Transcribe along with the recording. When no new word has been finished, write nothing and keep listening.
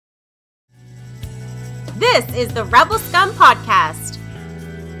This is the Rebel Scum Podcast.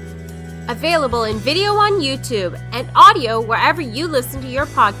 Available in video on YouTube and audio wherever you listen to your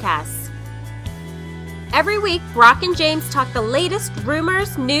podcasts. Every week, Brock and James talk the latest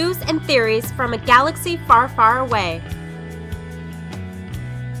rumors, news, and theories from a galaxy far, far away.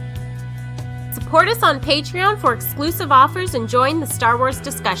 Support us on Patreon for exclusive offers and join the Star Wars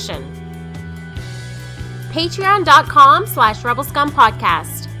discussion.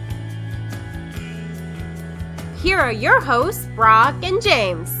 Patreon.com/RebelScumPodcast. Here are your hosts, Brock and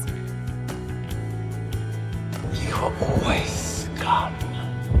James. You are always scum.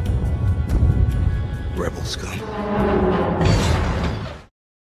 Rebel scum.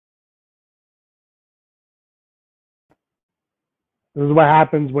 This is what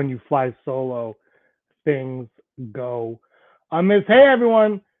happens when you fly solo. Things go amiss. Hey,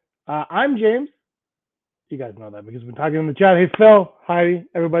 everyone. I'm James. You guys know that because we've been talking in the chat. Hey, Phil. Hi,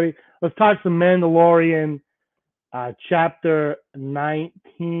 everybody. Let's talk some Mandalorian. Chapter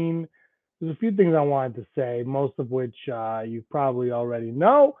 19. There's a few things I wanted to say, most of which you probably already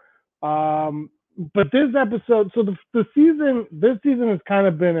know. But this episode, so this season has kind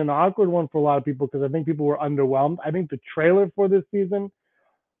of been an awkward one for a lot of people because I think people were underwhelmed. I think the trailer for this season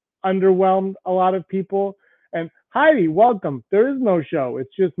underwhelmed a lot of people. And Heidi, welcome. There is no show.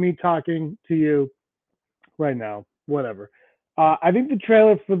 It's just me talking to you right now. Whatever. I think the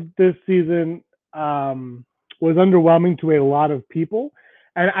trailer for this season was underwhelming to a lot of people.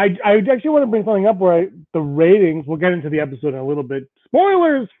 And I actually want to bring something up where the ratings, we'll get into the episode in a little bit.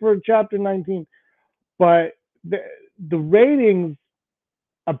 Spoilers for chapter 19. But the ratings,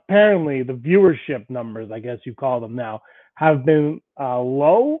 apparently, the viewership numbers, I guess you call them now, have been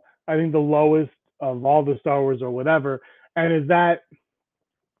low. I think the lowest of all the Star Wars or whatever. And is that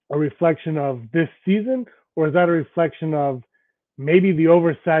a reflection of this season? Or is that a reflection of maybe the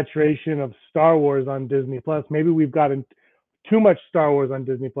oversaturation of Star Wars on Disney Plus? Maybe we've gotten too much Star Wars on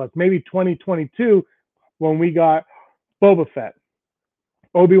Disney Plus. Maybe 2022, when we got Boba Fett,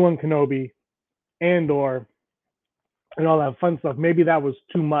 Obi-Wan Kenobi, Andor, and all that fun stuff. Maybe that was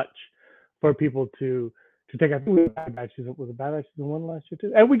too much for people to take. I think we Bad Batch season was a Bad Batch season 1 last year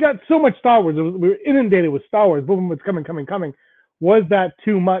too, and we got so much Star Wars. We were inundated with Star Wars. Boom, it's coming. Was that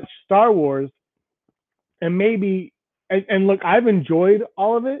too much Star Wars? And maybe. And look, I've enjoyed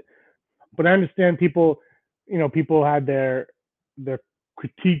all of it, but I understand people had their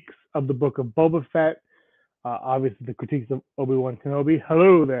critiques of the book of Boba Fett, obviously the critiques of Obi-Wan Kenobi.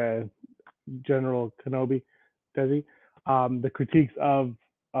 Hello there, General Kenobi, Desi. The critiques of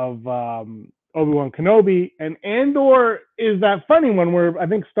Obi-Wan Kenobi, and Andor is that funny one where I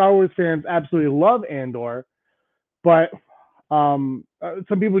think Star Wars fans absolutely love Andor, but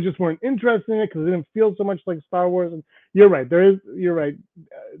some people just weren't interested in it because it didn't feel so much like Star Wars. And you're right, Desi,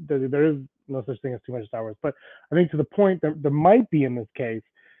 there is no such thing as too much Star Wars. But I think to the point that there might be in this case,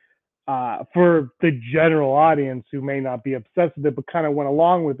 for the general audience who may not be obsessed with it but kind of went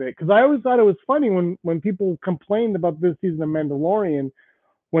along with it. Because I always thought it was funny when people complained about this season of Mandalorian,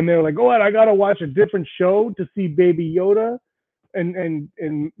 when they were like, "Oh, I gotta watch a different show to see Baby Yoda and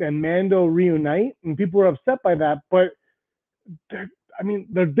Mando reunite," and people were upset by that. But they're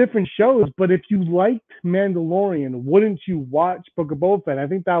different shows. But if you liked Mandalorian, wouldn't you watch Book of Boba Fett? I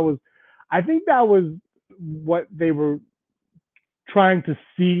think that was what they were trying to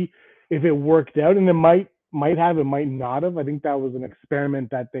see if it worked out, and it might have, it might not have. I think that was an experiment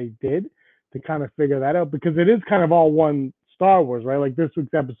that they did to kind of figure that out, because it is kind of all one Star Wars, right? Like this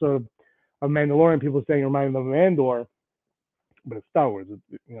week's episode of Mandalorian, people saying it reminded them of Andor, but it's Star Wars.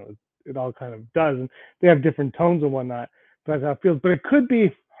 It all kind of does, and they have different tones and whatnot. But that's how it feels. But it could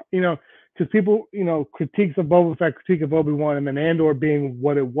be, because people, critiques of Boba Fett, critique of Obi-Wan, and then Andor being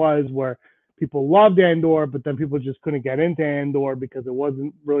what it was, where people loved Andor, but then people just couldn't get into Andor because it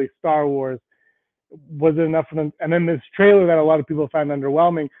wasn't really Star Wars. Was it enough for them? And then this trailer that a lot of people found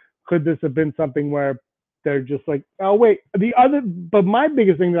underwhelming, could this have been something where they're just like, oh, wait, but my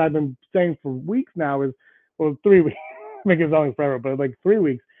biggest thing that I've been saying for weeks now is, well, 3 weeks, make it sound like forever, but like 3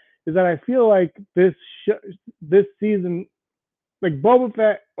 weeks, is that I feel like this season, like Boba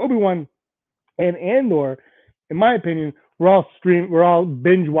Fett, Obi-Wan, and Andor, in my opinion, we're all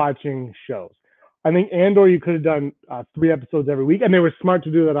binge watching shows. I think Andor, you could have done 3 episodes every week, and they were smart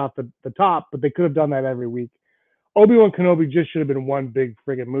to do that off the top, but they could have done that every week. Obi-Wan Kenobi just should have been one big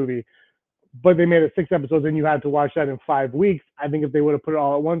friggin' movie, but they made it 6 episodes, and you had to watch that in 5 weeks. I think if they would have put it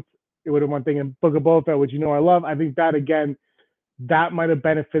all at once, it would have one thing. In Book of Boba Fett, which I love, I think that, again, that might have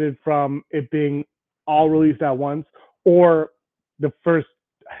benefited from it being all released at once, or the first,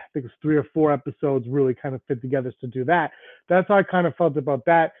 I think it's 3 or 4 episodes really kind of fit together to do that. That's how I kind of felt about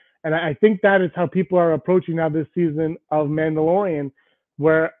that. And I think that is how people are approaching now this season of Mandalorian,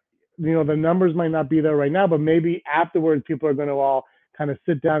 where the numbers might not be there right now, but maybe afterwards people are going to all kind of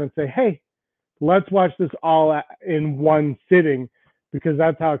sit down and say, "Hey, let's watch this all in one sitting," because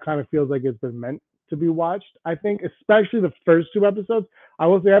that's how it kind of feels like it's been meant to be watched. I think, especially the first two episodes. I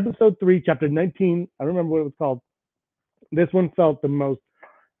will say episode 3, chapter 19. I don't remember what it was called. This one felt the most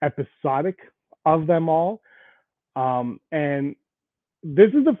episodic of them all. And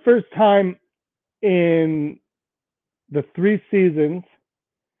this is the first time in the three seasons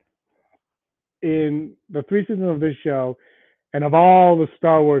of this show and of all the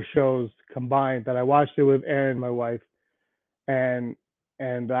Star Wars shows combined that I watched it with Erin, my wife, and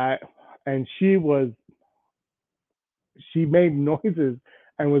she made noises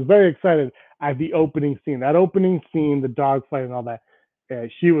and was very excited at the opening scene. That opening scene, the dogfight and all that,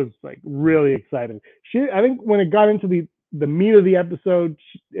 she was like really excited. I think when it got into the meat of the episode,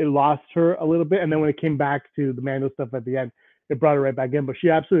 it lost her a little bit, and then when it came back to the Mando stuff at the end, it brought her right back in. But she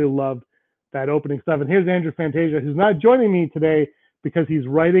absolutely loved that opening stuff. And here's Andrew Fantasia, who's not joining me today because he's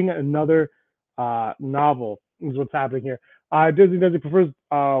writing another novel. Is what's happening here. Disney does it prefers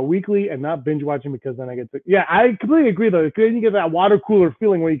weekly and not binge watching because then I get sick. Yeah, I completely agree though. Then you get that water cooler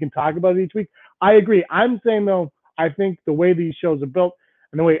feeling where you can talk about it each week. I agree. I'm saying though, I think the way these shows are built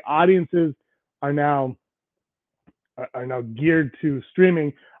and the way audiences are now geared to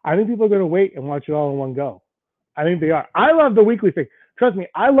streaming, I think people are going to wait and watch it all in one go. I think they are. I love the weekly thing. Trust me,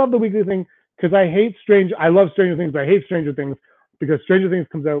 I love the weekly thing because I love Stranger Things, but I hate Stranger Things because Stranger Things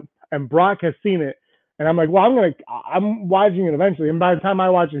comes out and Brock has seen it. And I'm like, well, I'm watching it eventually. And by the time I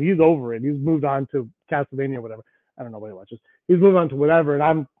watch it, he's over it. He's moved on to Castlevania or whatever. I don't know what he watches. He's moved on to whatever.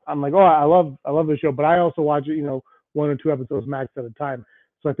 And I'm like, oh, I love the show, but I also watch it, 1 or 2 episodes max at a time.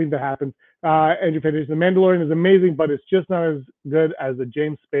 So I think that happens. Andrew Fantasia, The Mandalorian is amazing, but it's just not as good as the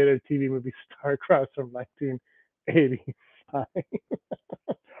James Spader TV movie Starcross from 1985.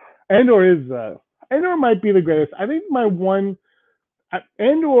 Andor might be the greatest. I think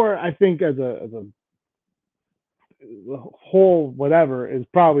Andor, I think as a whole whatever is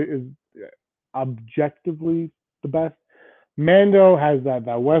objectively the best. Mando has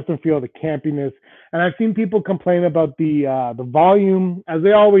that Western feel, the campiness, and I've seen people complain about the volume, as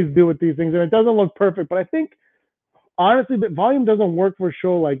they always do with these things, and it doesn't look perfect. But I think honestly, the volume doesn't work for a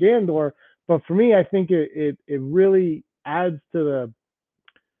show like Andor. But for me, I think it really adds to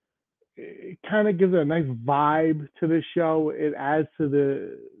it kind of gives it a nice vibe to the show. It adds to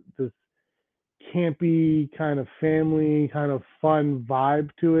this campy kind of family kind of fun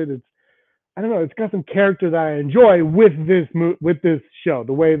vibe to it. I don't know, it's got some character that I enjoy with this show.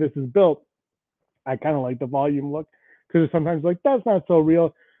 The way this is built, I kind of like the volume look because sometimes like that's not so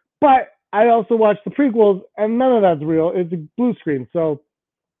real. But I also watch the prequels and none of that's real. It's a blue screen, so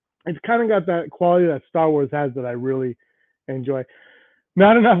it's kind of got that quality that Star Wars has that I really enjoy.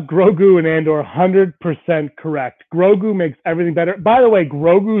 Not enough Grogu and Andor, 100% correct. Grogu makes everything better. By the way,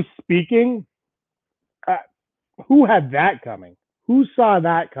 Grogu speaking, who had that coming? Who saw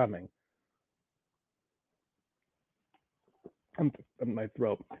that coming? My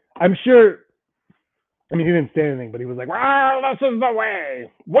throat. I'm sure. I mean, he didn't say anything, but he was like, "Well, this is the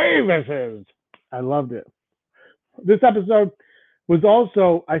way. This is." I loved it. This episode was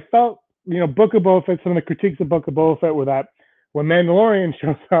also, I felt, Book of Boba Fett. Some of the critiques of Book of Boba Fett were that when Mandalorian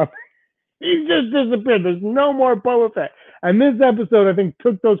shows up, he just disappeared. There's no more Boba Fett. And this episode, I think,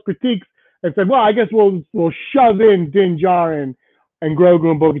 took those critiques and said, well, I guess we'll shove in Din Djarin and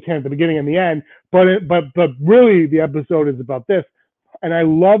Grogu and Bo-Katan at the beginning and the end. But really, the episode is about this. And I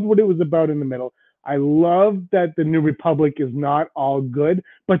loved what it was about in the middle. I love that the New Republic is not all good,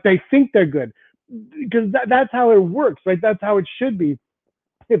 but they think they're good. Because that's how it works, right? That's how it should be.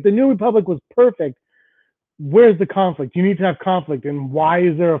 If the New Republic was perfect, where's the conflict? You need to have conflict. And why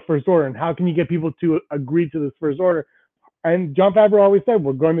is there a first order? And how can you get people to agree to this first order? And Jon Favreau always said,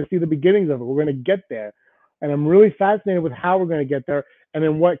 we're going to see the beginnings of it. We're going to get there. And I'm really fascinated with how we're going to get there and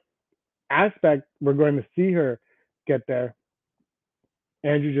in what aspect we're going to see her get there.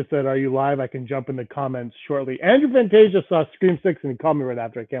 Andrew just said, are you live? I can jump in the comments shortly. Andrew Fantasia saw Scream 6 and he called me right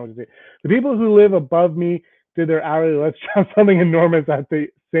after. I can't wait to see it. The people who live above me did their hourly let's drop something enormous at the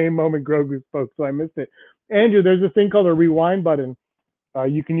same moment Grogu spoke, so I missed it. Andrew, there's a thing called a rewind button.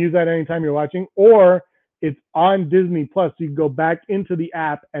 You can use that anytime you're watching, or it's on Disney Plus. So you can go back into the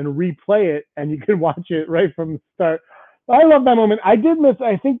app and replay it, and you can watch it right from the start. I love that moment. I did miss,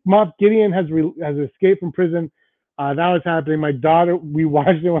 I think Moff Gideon has escaped from prison. That was happening. My daughter, we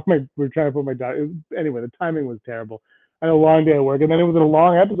watched it when we were trying to put my daughter. Anyway, the timing was terrible. I had a long day at work, and then it was a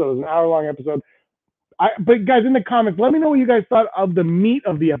long episode. It was an hour-long episode. But guys, in the comments, let me know what you guys thought of the meat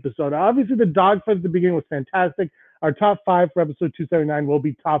of the episode. Obviously, the dogfight at the beginning was fantastic. Our top 5 for episode 279 will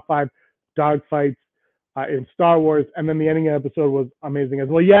be top 5 dogfights in Star Wars, and then the ending of the episode was amazing as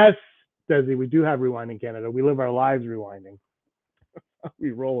well. Yes, Desi, we do have Rewind in Canada. We live our lives rewinding.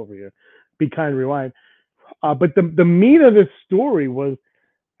 We roll over here. Be kind, rewind. But the meat of this story was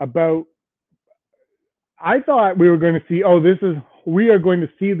about. I thought we were going to see. We are going to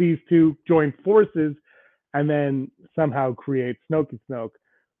see these two join forces, and then somehow create Snoke and Snoke.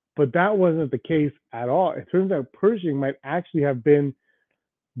 But that wasn't the case at all. It turns out Pershing might actually have been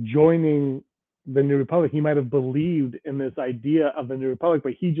joining the New Republic. He might have believed in this idea of the New Republic,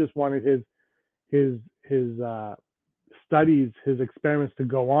 but he just wanted his studies, his experiments to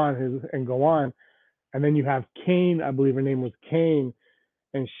go on, And then you have Kane, I believe her name was Kane,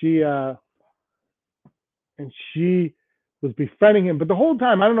 and she was befriending him. But the whole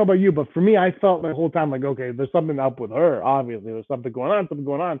time, I don't know about you, but for me, I felt the whole time like, okay, there's something up with her. Obviously, there's something going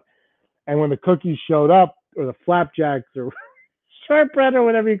on. And when the cookies showed up, or the flapjacks, or shortbread, or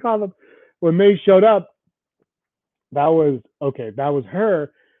whatever you call them, when they showed up, that was okay. That was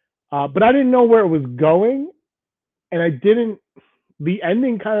her. But I didn't know where it was going, and the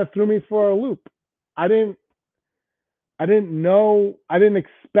ending kind of threw me for a loop. I didn't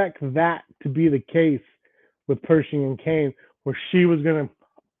expect that to be the case with Pershing and Kane, where she was going to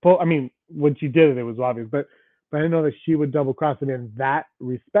pull. I mean, when she did it, it was obvious, but I didn't know that she would double cross him in that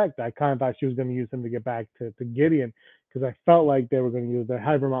respect. I kind of thought she was going to use him to get back to Gideon, because I felt like they were going to use their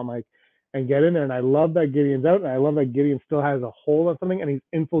Hypermont mic and get in there. And I love that Gideon's out, and I love that Gideon still has a hold on something, and he's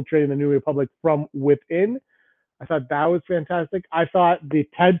infiltrating the New Republic from within. I thought that was fantastic. I thought the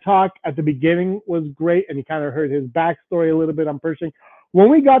TED Talk at the beginning was great, and you kind of heard his backstory a little bit on Pershing. When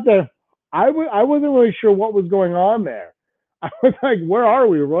we got there, I wasn't really sure what was going on there. I was like, where are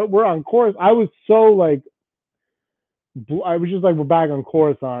we? We're on Coruscant. I was just like, we're back on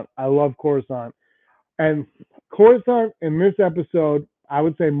Coruscant. I love Coruscant. And Coruscant in this episode, I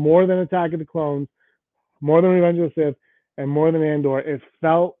would say more than Attack of the Clones, more than Revenge of the Sith, and more than Andor, it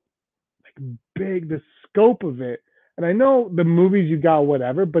felt like big, the scope of it. And I know the movies you got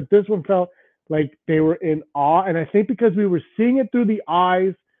whatever, but this one felt like they were in awe. And I think because we were seeing it through the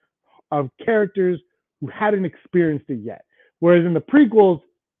eyes of characters who hadn't experienced it yet. Whereas in the prequels,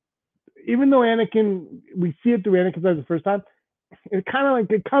 even though we see it through Anakin's eyes the first time, it kind of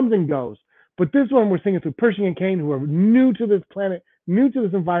like it comes and goes. But this one, we're seeing it through Pershing and Kane, who are new to this planet, new to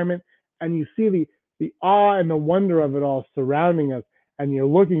this environment, and you see the awe and the wonder of it all surrounding us, and you're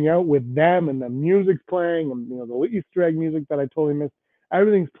looking out with them, and the music's playing, and the Easter egg music that I totally missed.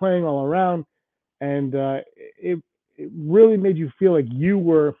 Everything's playing all around, and it really made you feel like you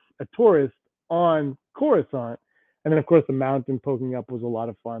were a tourist on Coruscant. And then, of course, the mountain poking up was a lot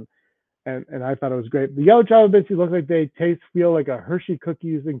of fun. And I thought it was great. The yellow chocolate bits look like they feel like a Hershey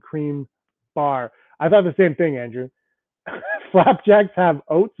cookies and cream bar. I thought the same thing, Andrew. Flapjacks have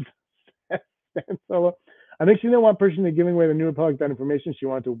oats. And Solo. I think she didn't want Pershing to giving away the New Republic that information. She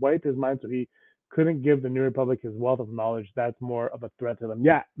wanted to wipe his mind so he couldn't give the New Republic his wealth of knowledge. That's more of a threat to them.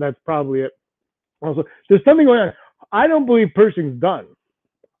 Yeah, that's probably it. Also, there's something going on. I don't believe Pershing's done.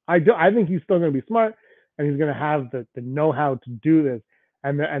 I think he's still going to be smart, and he's going to have the know-how to do this.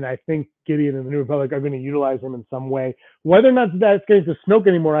 And I think Gideon and the New Republic are going to utilize him in some way. Whether or not that's getting to Snoke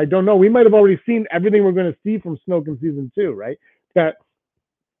anymore, I don't know. We might have already seen everything we're going to see from Snoke in season 2, right? That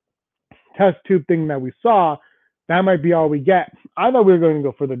test tube thing that we saw, that might be all we get. I thought we were going to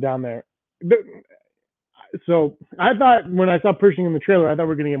go further down there. So I thought when I saw Pershing in the trailer, I thought we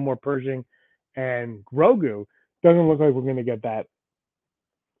were going to get more Pershing and Grogu. Doesn't look like we're going to get that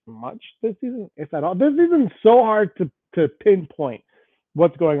much this season, if at all. This season's so hard to pinpoint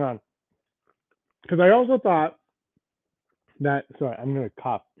what's going on. Because I also thought that, sorry, I'm going to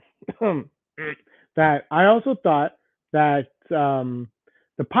cough. That I also thought that the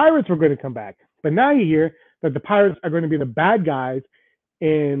pirates were going to come back. But now you hear that the pirates are going to be the bad guys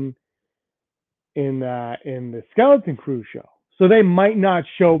in the Skeleton Crew show. So they might not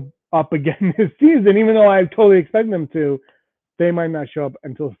show up again this season, even though I totally expect them to. They might not show up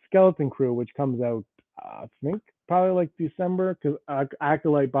until Skeleton Crew, which comes out, I think, probably like December, because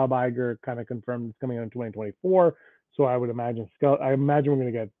Acolyte Bob Iger kind of confirmed it's coming out in 2024. So I would imagine we're going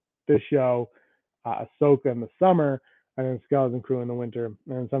to get this show, Ahsoka in the summer, and then Skeleton Crew in the winter, and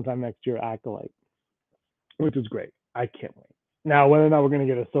then sometime next year Acolyte, which is great. I can't wait. Now, whether or not we're going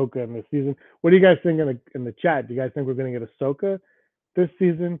to get Ahsoka in this season, what do you guys think in the chat? Do you guys think we're going to get Ahsoka this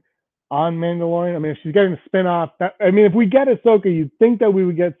season on Mandalorian? I mean, if she's getting a spinoff, if we get Ahsoka, you'd think that we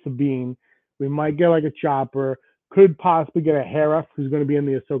would get Sabine. We might get like a Chopper. could possibly get a Hera, who's going to be in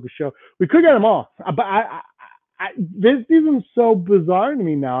the Ahsoka show. We could get them all, but this season's so bizarre to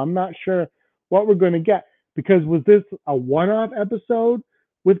me now. I'm not sure what we're going to get, because was this a one-off episode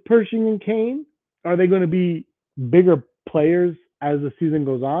with Pershing and Kane? Are they going to be bigger players as the season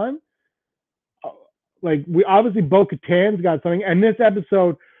goes on? Like, we obviously Bo-Katan's got something, and this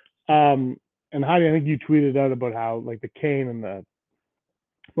episode, and Heidi, I think you tweeted out about how like the Kane and the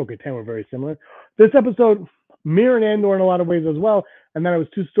Bo-Katan were very similar. This episode mirrored Andor in a lot of ways as well, and then it was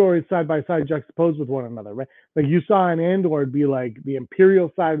two stories side by side juxtaposed with one another, right? Like, you saw in Andor it'd be like the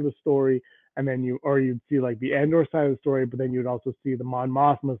Imperial side of the story, and then you'd see like the Andor side of the story, but then you'd also see the Mon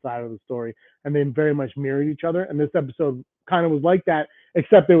Mothma side of the story, and they very much mirrored each other. And this episode kind of was like that,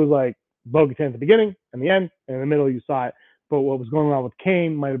 except it was like Bo-Katan at the beginning and the end, and in the middle you saw it. But what was going on with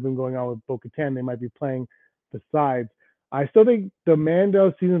Kane might have been going on with Bo-Katan. They might be playing the sides. I still think the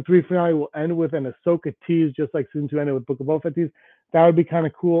Mando season 3 finale will end with an Ahsoka tease, just like season 2 ended with Book of Boba Fett tease. That would be kind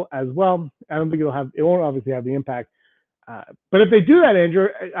of cool as well. I don't think it won't obviously have the impact. But if they do that, Andrew,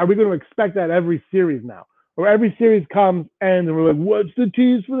 are we going to expect that every series now? Or every series comes and we're like, what's the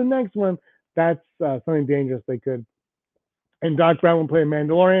tease for the next one? That's something dangerous they could. And Doc Brown will play a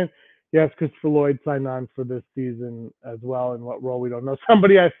Mandalorian. Yes, Christopher Lloyd signed on for this season as well. In what role, we don't know.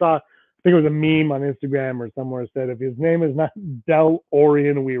 Somebody I saw, I think it was a meme on Instagram or somewhere, said, if his name is not Del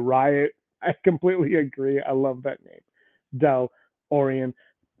Orion, we riot. I completely agree. I love that name, Del Orion.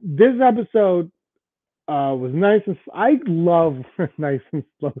 This episode was nice. I love nice and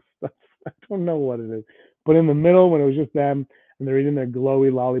slow stuff. I don't know what it is. But in the middle, when it was just them and they're eating their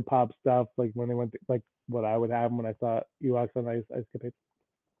glowy lollipop stuff, like when they went to, like what I would have when I saw Ewoks on Ice Capades,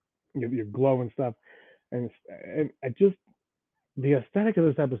 your glow and stuff. And I just, the aesthetic of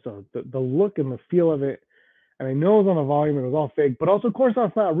this episode, the look and the feel of it, and I know it was on the volume, it was all fake, but also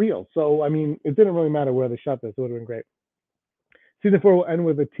Coruscant's not real. So, I mean, it didn't really matter where they shot this. It would have been great. Season 4 will end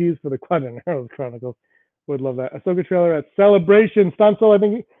with a tease for the Quad and Arrows Chronicles. Would love that. Ahsoka trailer at Celebration. Stan Solo, I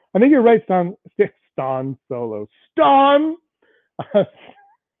think you're right, Stan Solo. Stan!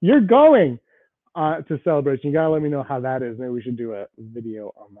 You're going to Celebration. You got to let me know how that is. Maybe we should do a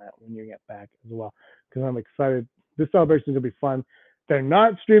video on that when you get back as well, because I'm excited. This Celebration is going to be fun. They're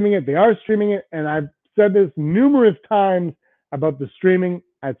not streaming it. They are streaming it, and I've said this numerous times about the streaming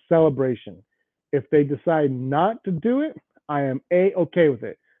at Celebration. If they decide not to do it, I am okay with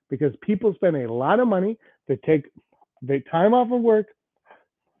it, because people spend a lot of money. They take time off of work,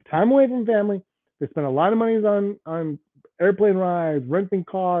 time away from family. They spend a lot of money on airplane rides, renting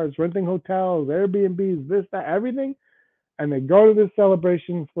cars, renting hotels, Airbnbs, this, that, everything. And they go to this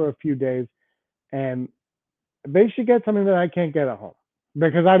Celebration for a few days, and they should get something that I can't get at home,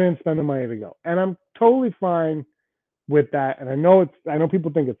 because I didn't spend the money to go. And I'm totally fine with that. And I know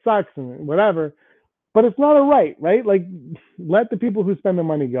people think it sucks and whatever, but it's not a right? Like, let the people who spend the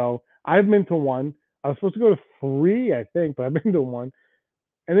money go. I've been to one. I was supposed to go to 3, I think, but I've been to one.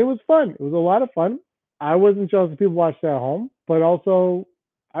 And it was fun. It was a lot of fun. I wasn't jealous if people watched it at home, but also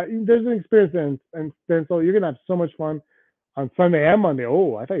there's an experience and so you're going to have so much fun on Sunday and Monday.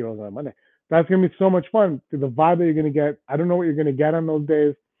 Oh, I thought you were on Monday. That's going to be so much fun. The vibe that you're going to get, I don't know what you're going to get on those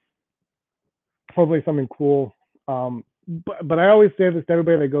days. Hopefully something cool. But I always say this to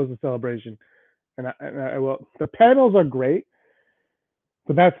everybody that goes to Celebration. And I will. The panels are great,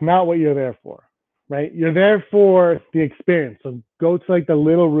 but that's not what you're there for, right? You're there for the experience. So go to like the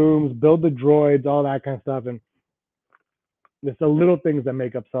little rooms, build the droids, all that kind of stuff. And it's the little things that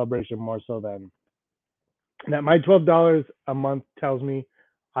make up Celebration more so than that. My $12 a month tells me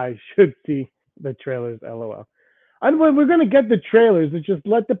I should see the trailers, LOL. And we're going to get the trailers. It's just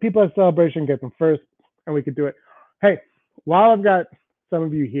let the people at Celebration get them first, and we could do it. Hey, while I've got some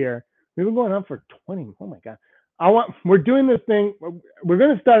of you here, we've been going on for 20. Oh my God. We're doing this thing. We're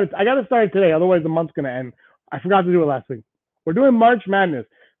going to start it. I got to start it today. Otherwise the month's going to end. I forgot to do it last week. We're doing March Madness.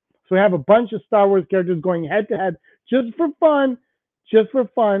 So we have a bunch of Star Wars characters going head to head just for fun.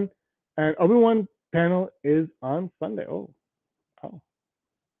 And Obi-Wan panel is on Sunday. Oh.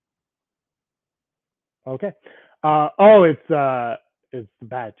 Okay. It's the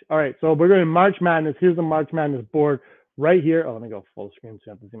badge. All right. So we're going to March Madness. Here's the March Madness board right here. Oh, let me go full screen so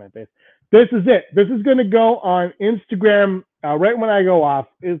you have to see my face. This is it. This is going to go on Instagram right when I go off.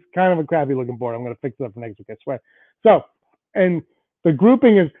 It's kind of a crappy looking board. I'm going to fix it up for next week, I swear. So, and the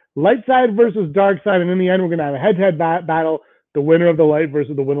grouping is light side versus dark side. And in the end, we're going to have a head-to-head battle, the winner of the light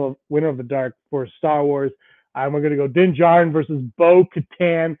versus the winner of the dark for Star Wars. We're going to go Din Djarin versus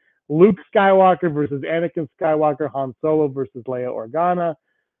Bo-Katan, Luke Skywalker versus Anakin Skywalker, Han Solo versus Leia Organa.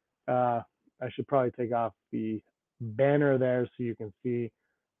 I should probably take off the banner there so you can see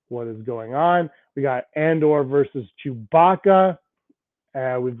what is going on. We got Andor versus Chewbacca.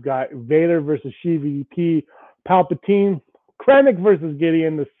 We've got Vader versus Sheev P. Palpatine. Krennic versus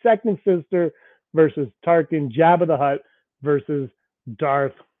Gideon. The second sister versus Tarkin. Jabba the Hutt versus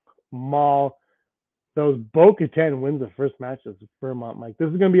Darth Maul. Those Bo-Katan wins the first match as Vermont Mike. This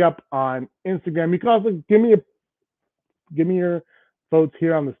is going to be up on Instagram. You can also give me your votes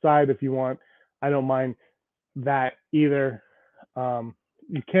here on the side if you want. I don't mind that either.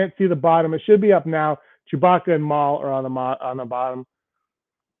 You can't see the bottom. It should be up now. Chewbacca and Maul are on the bottom.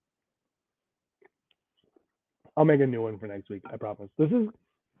 I'll make a new one for next week. I promise. This is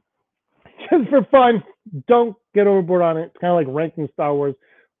just for fun. Don't get overboard on it. It's kind of like ranking Star Wars.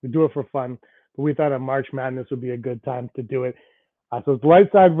 We do it for fun. But we thought a March Madness would be a good time to do it. So it's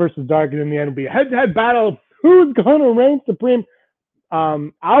light side versus dark, and in the end, it'll be a head-to-head battle. Who's going to reign supreme?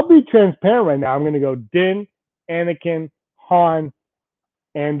 I'll be transparent right now. I'm going to go Din, Anakin, Han,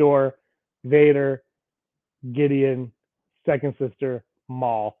 Andor, Vader, Gideon, second sister,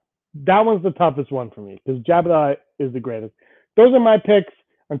 Maul. That one's the toughest one for me because Jabba the Hutt is the greatest. Those are my picks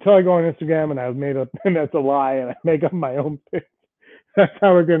until I go on Instagram and I've made up, and that's a lie, and I make up my own picks. That's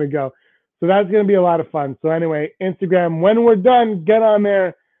how we're going to go. So that's going to be a lot of fun. So anyway, Instagram, when we're done, get on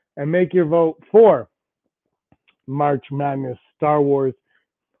there and make your vote for March Madness Star Wars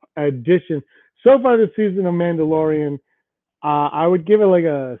edition. So far this season of Mandalorian, I would give it like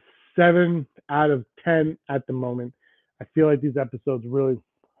a 7 out of 10 at the moment. I feel like these episodes really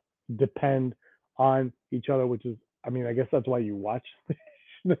depend on each other, which is, I mean, I guess that's why you watch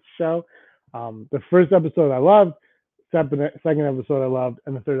the show. The first episode I loved, second episode I loved,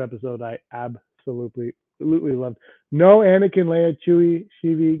 and the third episode I absolutely loved. No Anakin, Leia, Chewie,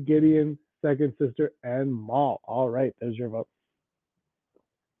 Sheev, Gideon, second sister, and Maul. All right, there's your vote.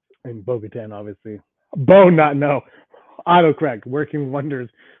 And Bo-Katan, obviously. No. Autocorrect, working wonders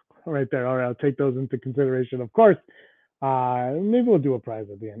right there. All right, I'll take those into consideration, of course. Maybe we'll do a prize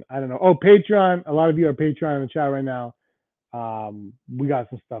at the end. I don't know. Oh, Patreon. A lot of you are Patreon in the chat right now. We got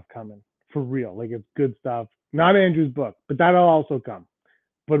some stuff coming for real. Like, it's good stuff. Not Andrew's book, but that'll also come.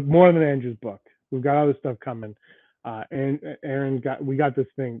 But more than Andrew's book. We've got other stuff coming. And we got this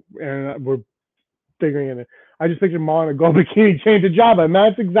thing. Aaron, we're figuring it out. I just pictured Maul in a gold bikini chained to Jabba, and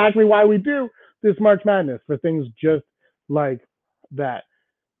that's exactly why we do this March Madness, for things just like that.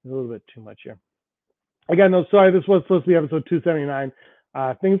 A little bit too much here. Again, no, sorry, this was supposed to be episode 279.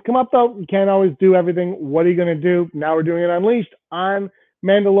 Things come up, though. You can't always do everything. What are you going to do? Now we're doing it Unleashed on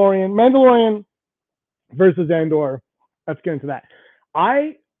Mandalorian. Mandalorian versus Andor. Let's get into that.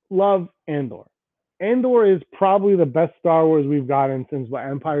 I love Andor. Andor is probably the best Star Wars we've gotten since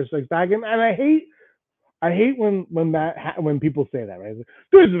Empire Strikes Back. And I hate when people say that, right?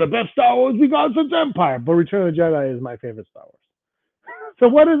 This is the best Star Wars we've got since Empire. But Return of the Jedi is my favorite Star Wars. So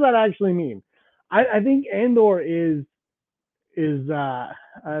what does that actually mean? I think Andor is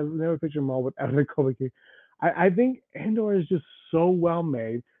I've never pictured Maul without a Kobaki. I think Andor is just so well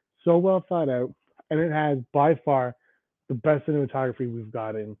made, so well thought out, and it has by far the best cinematography we've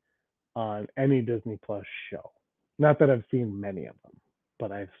gotten on any Disney Plus show. Not that I've seen many of them,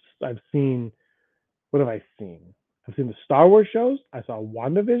 but I've seen, what have I seen? I've seen the Star Wars shows. I saw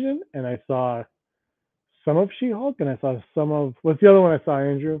WandaVision, and I saw some of She-Hulk, and I saw some of, what's the other one I saw,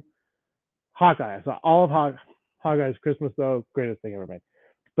 Andrew? Hawkeye. I saw all of Hawkeye's Christmas, though. Greatest thing ever made.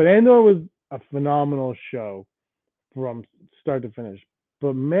 But Andor was a phenomenal show from start to finish.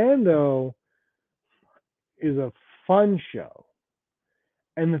 But Mando is a fun show.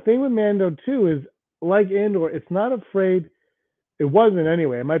 And the thing with Mando, too, is like Andor, it's not afraid, it wasn't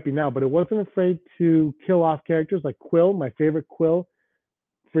anyway, it might be now, but it wasn't afraid to kill off characters like Quill, my favorite Quill,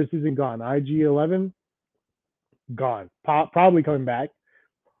 first season gone. IG-11, gone. Probably coming back,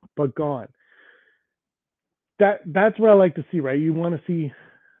 but gone. That's what I like to see, right? You want to see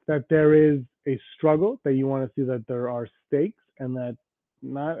that there is a struggle, that you want to see that there are stakes, and that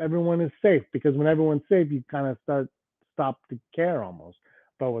not everyone is safe, because when everyone's safe, you kind of stop to care almost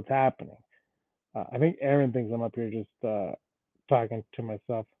about what's happening. I think Aaron thinks I'm up here just talking to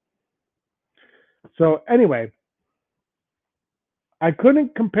myself. So anyway, I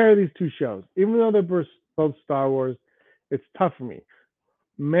couldn't compare these two shows. Even though they're both Star Wars, it's tough for me.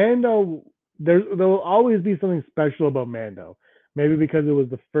 Mando, there will always be something special about Mando. Maybe because it was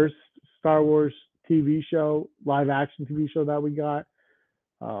the first Star Wars TV show, live action TV show that we got.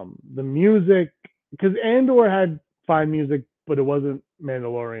 The music, because Andor had fine music, but it wasn't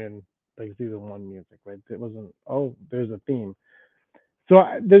Mandalorian like season 1 music, right? It wasn't, oh, there's a theme. So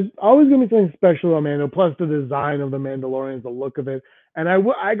there's always going to be something special about Mando, plus the design of the Mandalorians, the look of it. And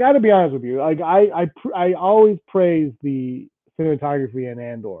I got to be honest with you, like I always praise the cinematography in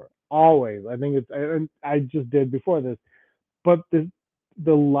Andor. Always. I think it's, and I just did before this, but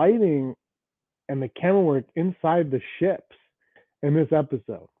the lighting and the camera work inside the ships in this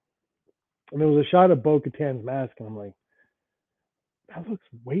episode. And there was a shot of Bo-Katan's mask, and I'm like, that looks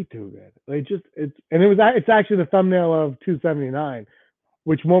way too good. Like just it's actually the thumbnail of 279,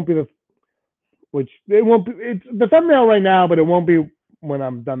 which won't be the which it won't be. It's the thumbnail right now, but it won't be when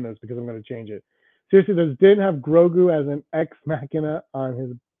I'm done this because I'm going to change it. Seriously, this didn't have Grogu as an ex machina on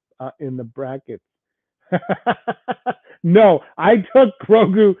his in the brackets. No, I took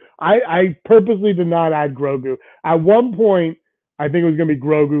Grogu. I purposely did not add Grogu. At one point, I think it was going to be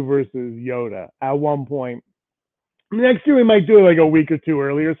Grogu versus Yoda. At one point, next year we might do it like a week or two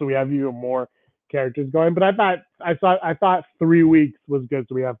earlier, so we have even more characters going. But I thought 3 weeks was good,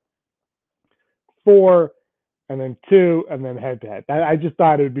 so we have 4, and then 2, and then head to head. I just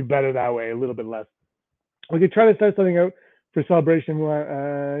thought it would be better that way, a little bit less. We could try to start something out for Celebration.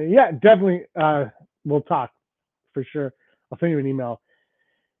 Yeah, definitely. We'll talk for sure. I'll send you an email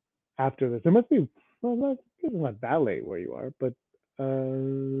after this. It must be it's not that late where you are, but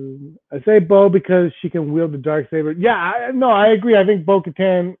I say Bo because she can wield the dark saber. Yeah, I agree. I think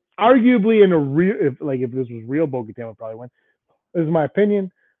Bo-Katan, arguably in a real, if this was real, Bo-Katan would probably win. This is my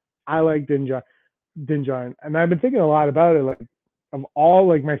opinion. I like Din Djarin, and I've been thinking a lot about it. Like, of all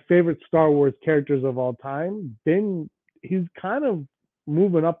like my favorite Star Wars characters of all time, he's kind of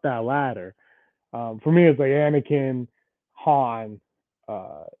moving up that ladder. For me, it's like Anakin, Han,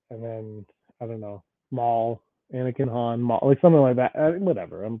 and then I don't know, Maul, Anakin, Han, Maul, like something like that.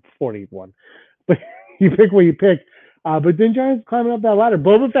 Whatever. I'm 41, but you pick what you pick. But Din Djarin's climbing up that ladder.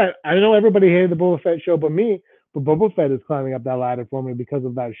 Boba Fett. I know everybody hated the Boba Fett show, but me. But Boba Fett is climbing up that ladder for me because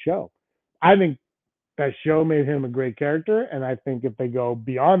of that show. I think that show made him a great character, and I think if they go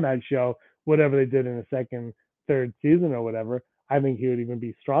beyond that show, whatever they did in the second, third season or whatever, I think he would even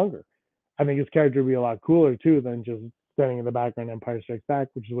be stronger. I think his character would be a lot cooler too than just standing in the background in Empire Strikes Back,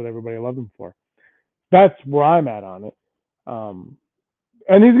 which is what everybody loved him for. That's where I'm at on it.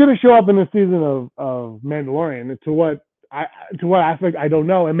 And he's going to show up in the season of Mandalorian. To what aspect I don't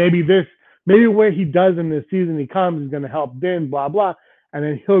know, and maybe where he does in this season he comes is going to help Din, blah blah, and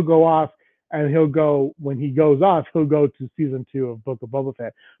then he'll go off, and when he goes off, he'll go to season 2 of Book of Boba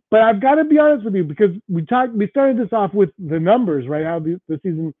Fett. But I've got to be honest with you, because we started this off with the numbers, right? How the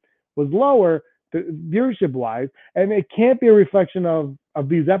season was lower, viewership wise, and it can't be a reflection of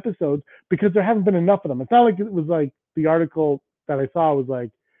these episodes because there haven't been enough of them. It's not like it was like the article that I saw was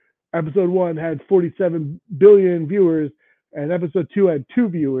like episode 1 had 47 billion viewers and episode 2 had 2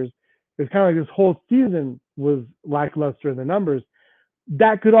 viewers. It's kind of like this whole season was lackluster in the numbers.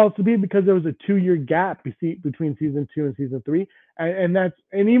 That could also be because there was a 2-year gap between season 2 and season 3, and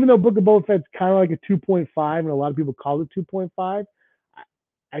even though Book of Boba Fett's kind of like a 2.5, and a lot of people call it 2.5,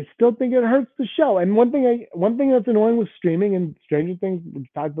 I still think it hurts the show. And one thing that's annoying with streaming and Stranger Things, we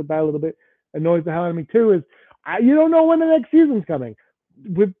talked about that a little bit, annoys the hell out of me too, is you don't know when the next season's coming.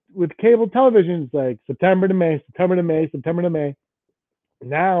 With cable television, it's like September to May, September to May, September to May.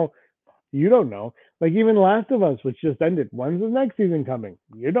 Now you don't know. Like even Last of Us, which just ended, when's the next season coming?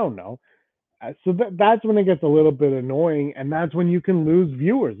 You don't know. So that's when it gets a little bit annoying, and that's when you can lose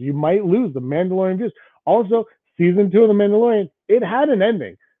viewers. You might lose the Mandalorian views. Also, season 2 of the Mandalorian, it had an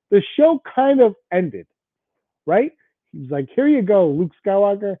ending. The show kind of ended, right? He's like, here you go, Luke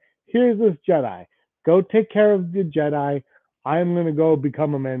Skywalker. Here's this Jedi. Go take care of the Jedi. I'm going to go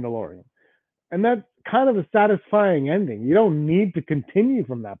become a Mandalorian. And that's kind of a satisfying ending. You don't need to continue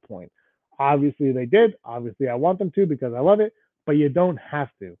from that point. Obviously, they did. Obviously, I want them to because I love it, but you don't have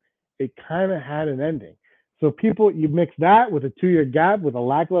to. It kind of had an ending. So you mix that with a 2-year gap, with a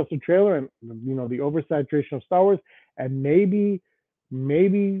lackluster trailer, and the oversaturation of Star Wars, and maybe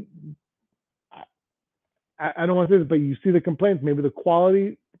I don't want to say this, but you see the complaints. Maybe the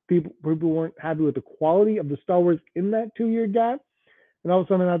quality, people weren't happy with the quality of the Star Wars in that 2-year gap, and all of a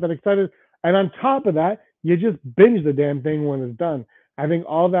sudden not that excited. And on top of that, you just binge the damn thing when it's done. I think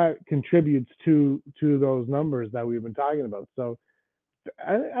all that contributes to those numbers that we've been talking about. So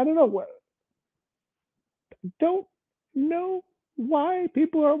I don't know don't know why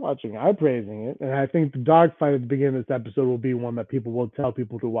people are watching. I'm praising it, and I think the dogfight at the beginning of this episode will be one that people will tell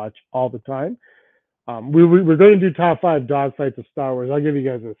people to watch all the time. We're going to do top 5 dogfights of Star Wars. I'll give you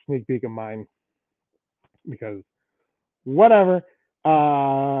guys a sneak peek of mine because whatever.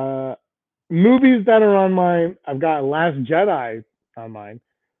 Movies that are on mine, I've got Last Jedi on mine.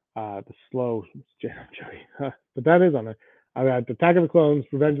 The slow Joey, but that is on it. I've got Attack of the Clones,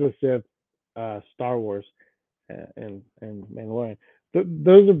 Revenge of the Sith, Star Wars, and Mandalorian.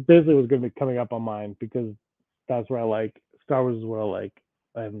 Those are basically what's going to be coming up on mine because that's where I like Star Wars is what I like.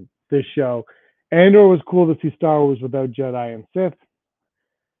 And this show, Andor was cool to see Star Wars without Jedi and Sith,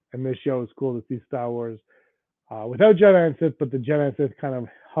 and this show is cool to see Star Wars without Jedi and Sith, but the Jedi and Sith kind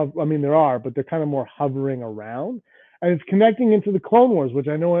of, I mean, there are, but they're kind of more hovering around. And it's connecting into the Clone Wars, which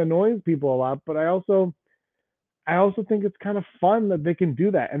I know annoys people a lot, but I also think it's kind of fun that they can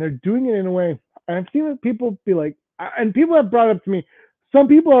do that. And they're doing it in a way, and I've seen people be like, and people have brought up to me, some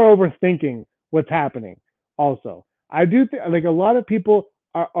people are overthinking what's happening also. I do think, like, a lot of people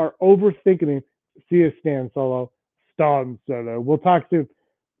are overthinking. See you, Stan Solo. Stan Solo. We'll talk soon.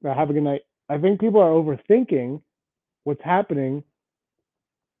 Have a good night. I think people are overthinking what's happening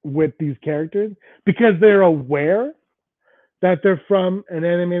with these characters because they're aware that they're from an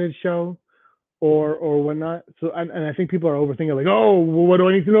animated show or whatnot. So and I think people are overthinking, like, oh, well, what do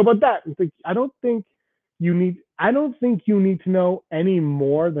I need to know about that? It's like, I don't think you need to know any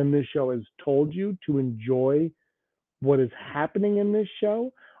more than this show has told you to enjoy what is happening in this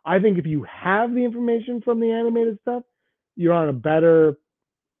show. I think if you have the information from the animated stuff, you're on a better,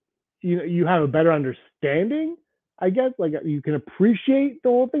 you have a better understanding, I guess. Like, you can appreciate the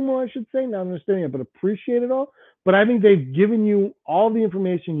whole thing more, I should say, not understanding it, but appreciate it all. But I think they've given you all the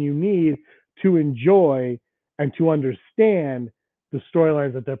information you need to enjoy and to understand the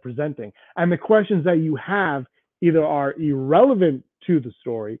storylines that they're presenting. And the questions that you have either are irrelevant to the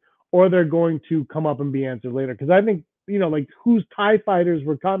story or they're going to come up and be answered later. Because I think, like, whose TIE fighters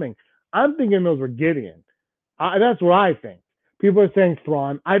were coming? I'm thinking those were Gideon. That's what I think. People are saying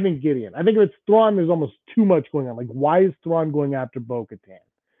Thrawn. I think Gideon. I think if it's Thrawn, there's almost too much going on. Like, why is Thrawn going after Bo-Katan?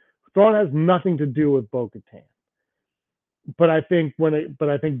 Thrawn has nothing to do with Bo-Katan. But I think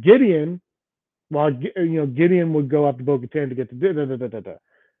Gideon, Gideon would go after Bo-Katan to get to da.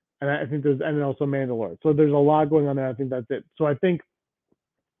 And I think and also Mandalorian. So there's a lot going on there. I think that's it. So I think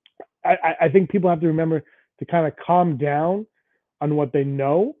people have to remember to kind of calm down on what they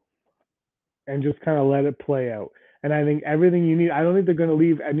know and just kind of let it play out. And I think everything you need, I don't think they're going to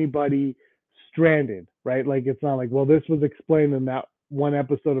leave anybody stranded, right? Like, it's not like, well, this was explained in that one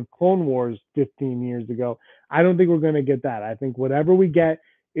episode of Clone Wars 15 years ago. I don't think we're going to get that. I think whatever we get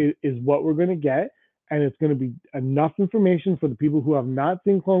is what we're going to get. And it's going to be enough information for the people who have not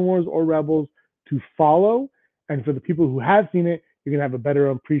seen Clone Wars or Rebels to follow. And for the people who have seen it, you're going to have a better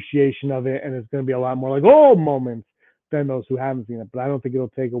appreciation of it. And it's going to be a lot more like, oh, moments than those who haven't seen it. But I don't think it'll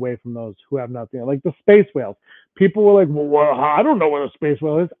take away from those who have not seen it. Like the space whales. People were like, well, I don't know what a space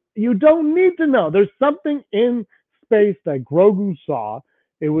whale is. You don't need to know. There's something in space that Grogu saw.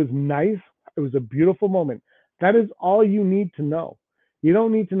 It was nice. It was a beautiful moment. That is all you need to know. You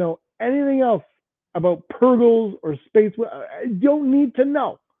don't need to know anything else about Purgles or space. You don't need to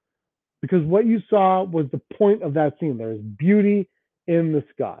know. Because what you saw was the point of that scene. There is beauty in the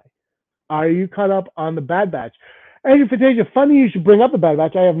sky. Are you caught up on the Bad Batch? And Fantasia, funny you should bring up the Bad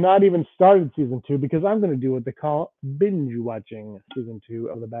Batch. I have not even started season 2 because I'm going to do what they call binge watching season 2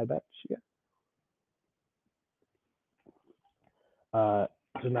 of the Bad Batch. Yeah.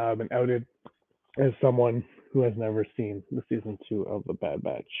 So now I've been outed as someone who has never seen the season 2 of the Bad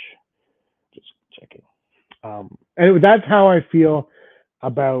Batch. Just checking. And that's how I feel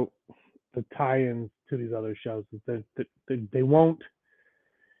about the tie-ins to these other shows. They won't.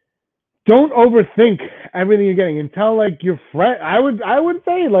 Don't overthink everything you're getting and tell, like, your friend. I would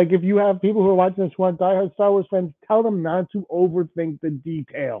say, like, if you have people who are watching this who aren't diehard Star Wars fans, tell them not to overthink the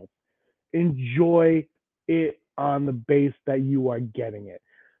details. Enjoy it on the base that you are getting it,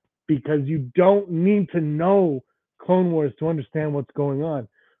 because you don't need to know Clone Wars to understand what's going on.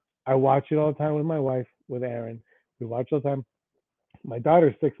 I watch it all the time with my wife, with Erin. We watch all the time. My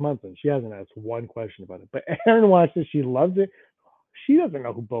daughter's 6 months and she hasn't asked one question about it. But Erin watched it. She loves it. She doesn't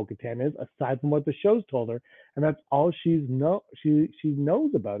know who Bo-Katan is, aside from what the show's told her, and that's all she knows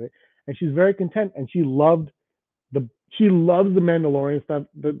about it. And she's very content. And she loves the Mandalorian stuff.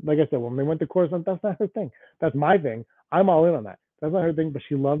 Like I said, when they went to Coruscant, that's not her thing. That's my thing. I'm all in on that. That's not her thing. But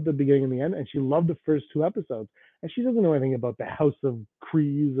she loved the beginning and the end, and she loved the first 2 episodes. And she doesn't know anything about the House of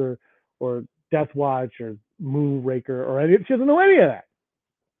Kryze or Death Watch or Moonraker or any. She doesn't know any of that.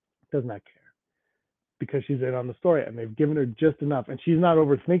 Does not care, because she's in on the story and they've given her just enough, and she's not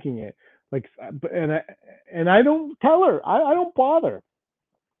overthinking it. Like, and I don't tell her. I don't bother.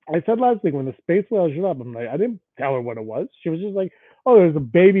 I said last week when the space whale showed up, I'm like, I didn't tell her what it was. She was just like, oh, there's a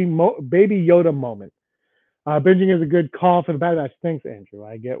baby Yoda moment. Binging is a good call for the Bad Batch. Thanks, Andrew.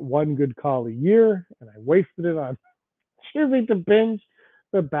 I get one good call a year, and I wasted it on choosing to binge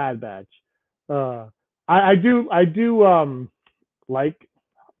the Bad Batch. I do like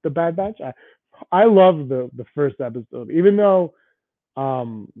the Bad Batch. I love the first episode, even though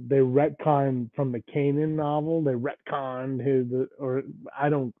They retconned from the Kanan novel. They retconned his, or I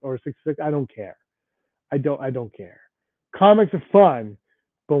don't, or 66. I don't care. I don't care. Comics are fun,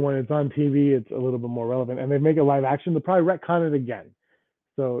 but when it's on TV, it's a little bit more relevant. And they make a live action. They'll probably retcon it again.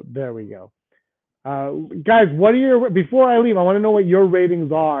 So there we go. Guys, what are your, before I leave, I want to know what your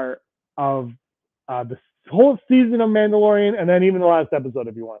ratings are of the whole season of Mandalorian, and then even the last episode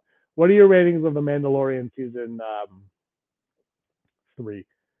if you want. What are your ratings of the Mandalorian season 3?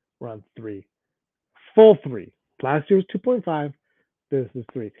 We're on 3. Full 3. Last year was 2.5. This is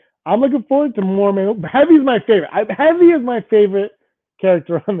 3. I'm looking forward to more Mandalorian. Heavy is my favorite. Heavy is my favorite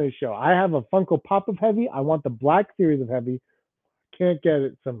character on this show. I have a Funko Pop of Heavy. I want the Black series of Heavy. Can't get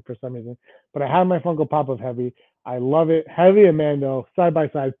it for some reason, but I have my Funko Pop of Heavy. I love it. Heavy and Mando side by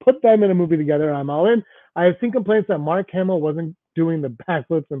side. Put them in a movie together, and I'm all in. I have seen complaints that Mark Hamill wasn't doing the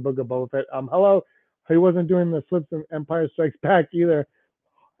backflips in Book of Boba Fett. Hello, he wasn't doing the flips in Empire Strikes Back either,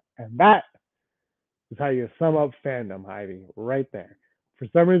 and that is how you sum up fandom, Heidi, right there. For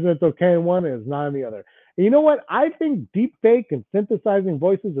some reason, it's okay in one, and it's not in the other. And you know what? I think deep fake and synthesizing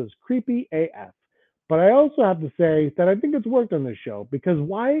voices is creepy AF. But I also have to say that I think it's worked on this show because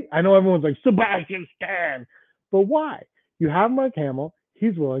why? I know everyone's like, Sebastian Stan, but why? You have Mark Hamill,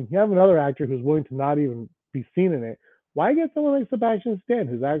 he's willing. You have another actor who's willing to not even be seen in it. Why get someone like Sebastian Stan,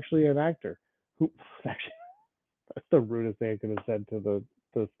 who's actually an actor? Who actually, that's the rudest thing I could have said to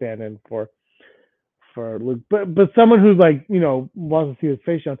the stand-in for Luke. But someone who's like, wants to see his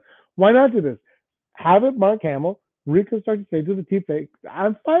face shown. Why not do this? Have it Mark Hamill, reconstruct the stage with a deep fake.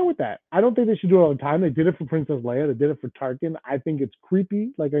 I'm fine with that. I don't think they should do it all the time. They did it for Princess Leia. They did it for Tarkin. I think it's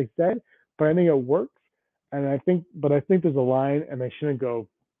creepy, like I said, but I think it works. And I think there's a line, and they shouldn't go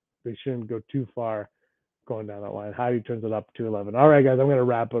too far going down that line. Heidi turns it up to 11. All right, guys, I'm gonna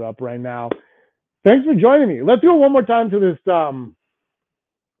wrap it up right now. Thanks for joining me. Let's do it one more time to this.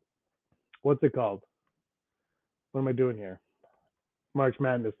 What's it called? What am I doing here? March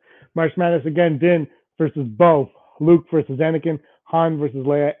Madness. March Madness again. Din versus Bo. Luke versus Anakin. Han versus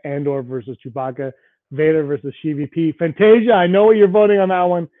Leia. Andor versus Chewbacca. Vader versus Sheevy. Fantasia, I know what you're voting on that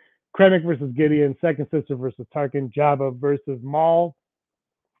one. Krennic versus Gideon. Second Sister versus Tarkin. Jabba versus Maul.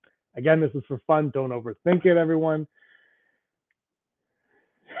 Again, this is for fun. Don't overthink it, everyone.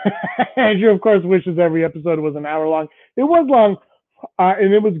 Andrew, of course, wishes every episode was an hour long. It was long,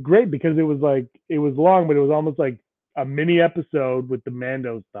 and it was great because it was long, but it was almost like a mini episode with the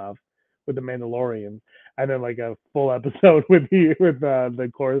Mando stuff, with the Mandalorian, and then like a full episode with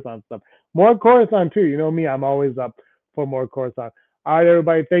the Coruscant stuff. More Coruscant too. You know me, I'm always up for more Coruscant. All right,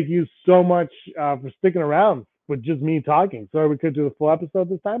 everybody, thank you so much for sticking around with just me talking. Sorry we could do the full episode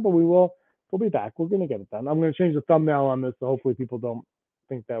this time, but we'll be back. We're gonna get it done. I'm gonna change the thumbnail on this, so hopefully people don't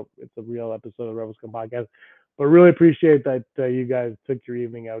think that it's a real episode of Rebels Come podcast. But really appreciate that you guys took your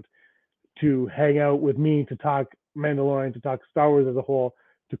evening out to hang out with me, to talk Mandalorian, to talk Star Wars as a whole,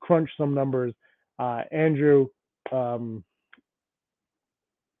 to crunch some numbers. Andrew,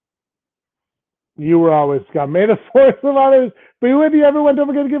 you were always Scott. May the force of others be with you, everyone. Don't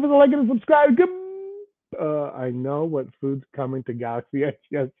forget to give us a like and a subscribe. I know what food's coming to Galaxy.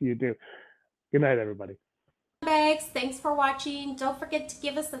 Yes, you do. Good night, everybody. Bags, thanks for watching. Don't forget to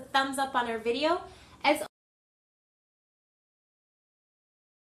give us a thumbs up on our video